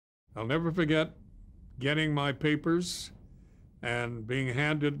I'll never forget getting my papers and being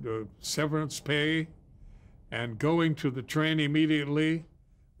handed severance pay and going to the train immediately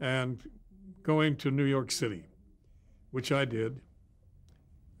and going to New York City, which I did.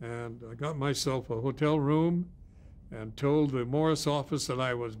 And I got myself a hotel room and told the Morris office that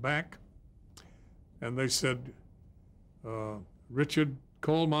I was back. And they said, Richard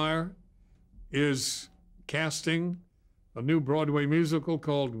Kohlmeyer is casting a new Broadway musical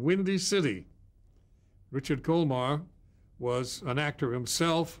called Windy City. Richard Kohlmeyer was an actor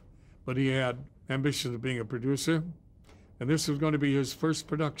himself, but he had ambitions of being a producer, and this was going to be his first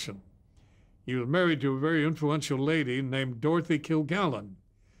production. He was married to a very influential lady named Dorothy Kilgallen,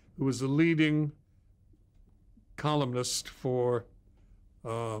 who was the leading columnist for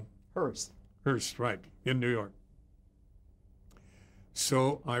Hearst. Hearst, right, in New York.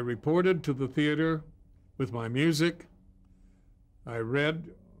 So I reported to the theater with my music. I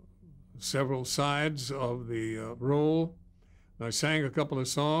read several sides of the role. I sang a couple of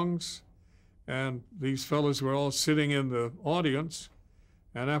songs, and these fellows were all sitting in the audience.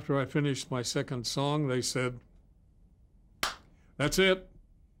 And after I finished my second song, they said, "That's it.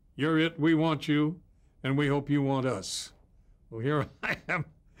 You're it. We want you, and we hope you want us." Well, here I am,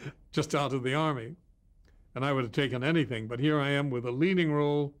 just out of the Army, and I would have taken anything, but here I am with a leading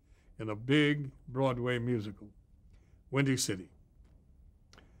role in a big Broadway musical, Windy City.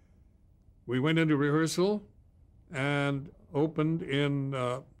 We went into rehearsal and opened in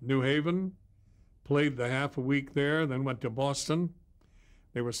New Haven, played the half a week there, then went to Boston.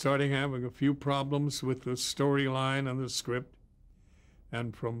 They were starting having a few problems with the storyline and the script.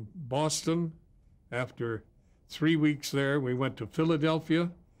 And from Boston, after 3 weeks there, we went to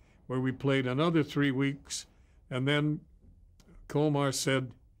Philadelphia, where we played another 3 weeks. And then Kohlmeyer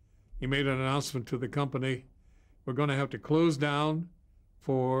said, he made an announcement to the company, we're going to have to close down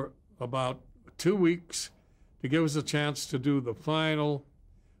for about 2 weeks to give us a chance to do the final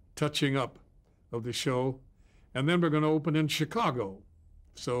touching up of the show. And then we're going to open in Chicago.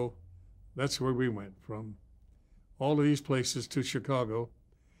 So that's where we went, from all of these places to Chicago,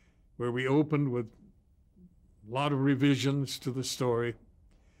 where we opened with a lot of revisions to the story.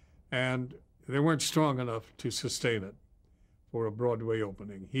 And they weren't strong enough to sustain it for a Broadway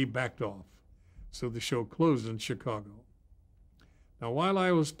opening. He backed off. So the show closed in Chicago. Now, while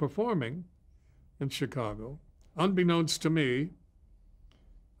I was performing in Chicago, unbeknownst to me,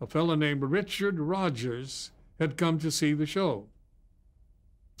 a fellow named Richard Rogers had come to see the show.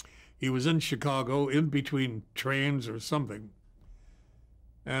 He was in Chicago in between trains or something.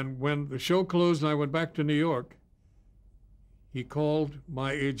 And when the show closed and I went back to New York, he called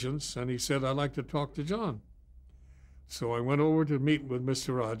my agents and he said, "I'd like to talk to John." So I went over to meet with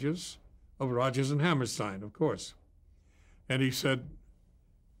Mr. Rogers, of Rogers and Hammerstein, of course. And he said,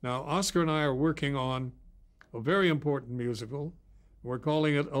 "Now, Oscar and I are working on a very important musical. We're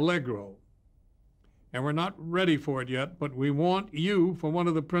calling it Allegro. And we're not ready for it yet, but we want you for one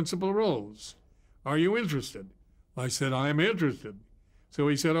of the principal roles. Are you interested?" I said, "I'm interested." So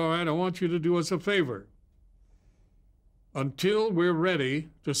he said, "All right, I want you to do us a favor. Until we're ready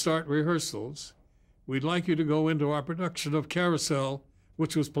to start rehearsals, we'd like you to go into our production of Carousel,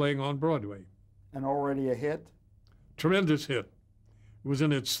 which was playing on Broadway." And already a hit? Tremendous hit. It was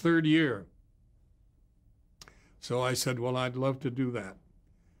in its third year. So I said, well, I'd love to do that.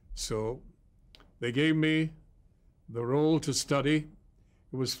 So they gave me the role to study.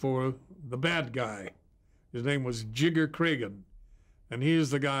 It was for the bad guy. His name was Jigger Cragen. And he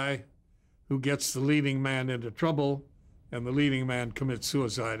is the guy who gets the leading man into trouble, and the leading man commits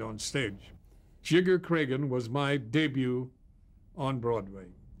suicide on stage. Jigger Cragen was my debut on Broadway.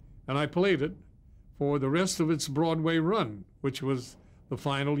 And I played it for the rest of its Broadway run, which was the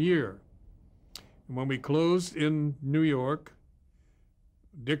final year. And when we closed in New York,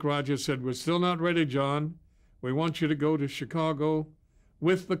 Dick Rogers said, "We're still not ready, John. We want you to go to Chicago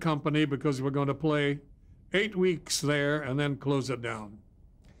with the company because we're going to play 8 weeks there and then close it down."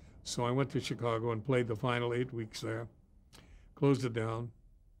 So I went to Chicago and played the final 8 weeks there, closed it down.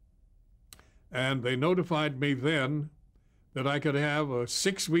 And they notified me then that I could have a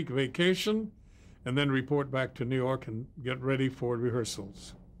 6-week vacation and then report back to New York and get ready for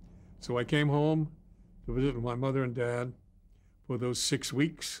rehearsals. So I came home to visit my mother and dad for those 6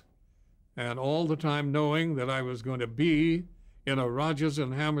 weeks, and all the time knowing that I was going to be in a Rogers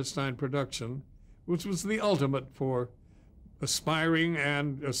and Hammerstein production, which was the ultimate for aspiring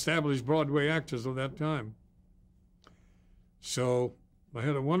and established Broadway actors of that time. So I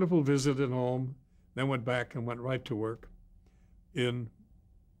had a wonderful visit at home, then went back and went right to work in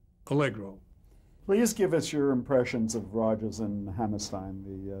Allegro. Please give us your impressions of Rogers and Hammerstein,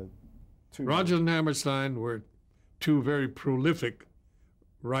 the two. Rogers and Hammerstein were two very prolific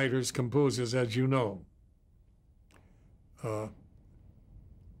writers, composers, as you know.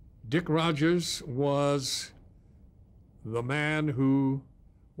 Dick Rogers was the man who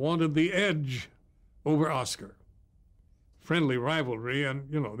wanted the edge over Oscar. Friendly rivalry,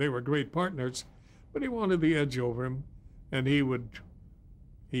 and you know, they were great partners, but he wanted the edge over him, and he would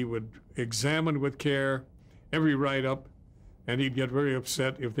examine with care every write-up, and he'd get very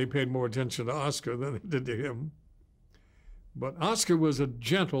upset if they paid more attention to Oscar than they did to him. But Oscar was a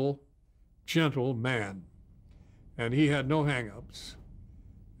gentle man, and he had no hang-ups.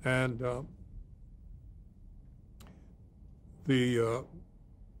 And the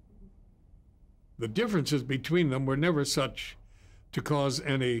differences between them were never such to cause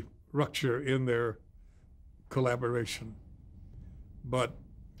any rupture in their collaboration. But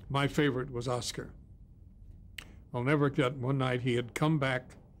my favorite was Oscar. I'll never forget one night he had come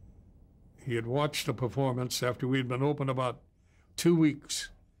back. He had watched a performance after we'd been open about 2 weeks,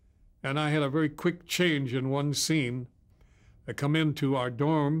 and I had a very quick change in one scene. I come into our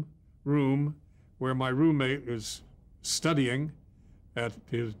dorm room where my roommate is studying at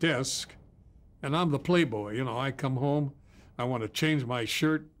his desk, and I'm the playboy. You know, I come home, I want to change my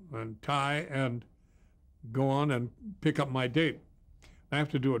shirt and tie and go on and pick up my date. I have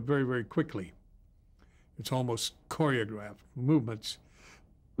to do it very, very quickly. It's almost choreographed movements.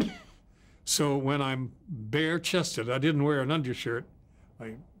 So when I'm bare-chested, I didn't wear an undershirt,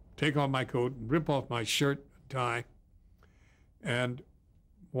 I take off my coat, rip off my shirt and tie, and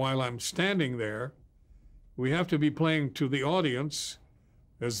while I'm standing there, we have to be playing to the audience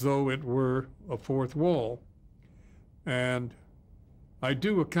as though it were a fourth wall. And I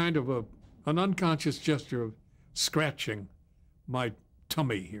do a kind of an unconscious gesture of scratching my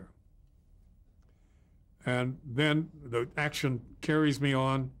tummy here. And then the action carries me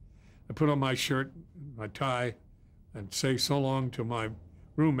on. I put on my shirt, my tie, and say so long to my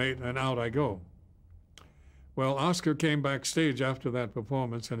roommate, and out I go. Well, Oscar came backstage after that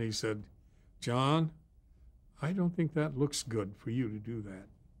performance, and he said, "John, I don't think that looks good for you to do that.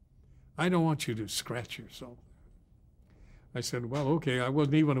 I don't want you to scratch yourself." I said, "Well, okay, I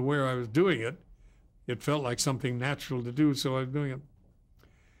wasn't even aware I was doing it. It felt like something natural to do, so I was doing it."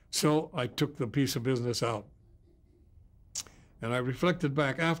 So I took the piece of business out. And I reflected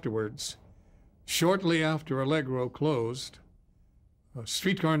back afterwards. Shortly after Allegro closed, A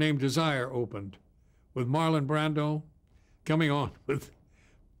Streetcar Named Desire opened with Marlon Brando coming on with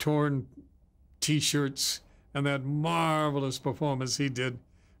torn T-shirts and that marvelous performance he did,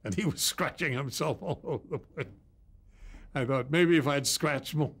 and he was scratching himself all over the place. I thought maybe if I'd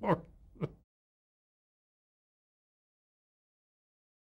scratched more,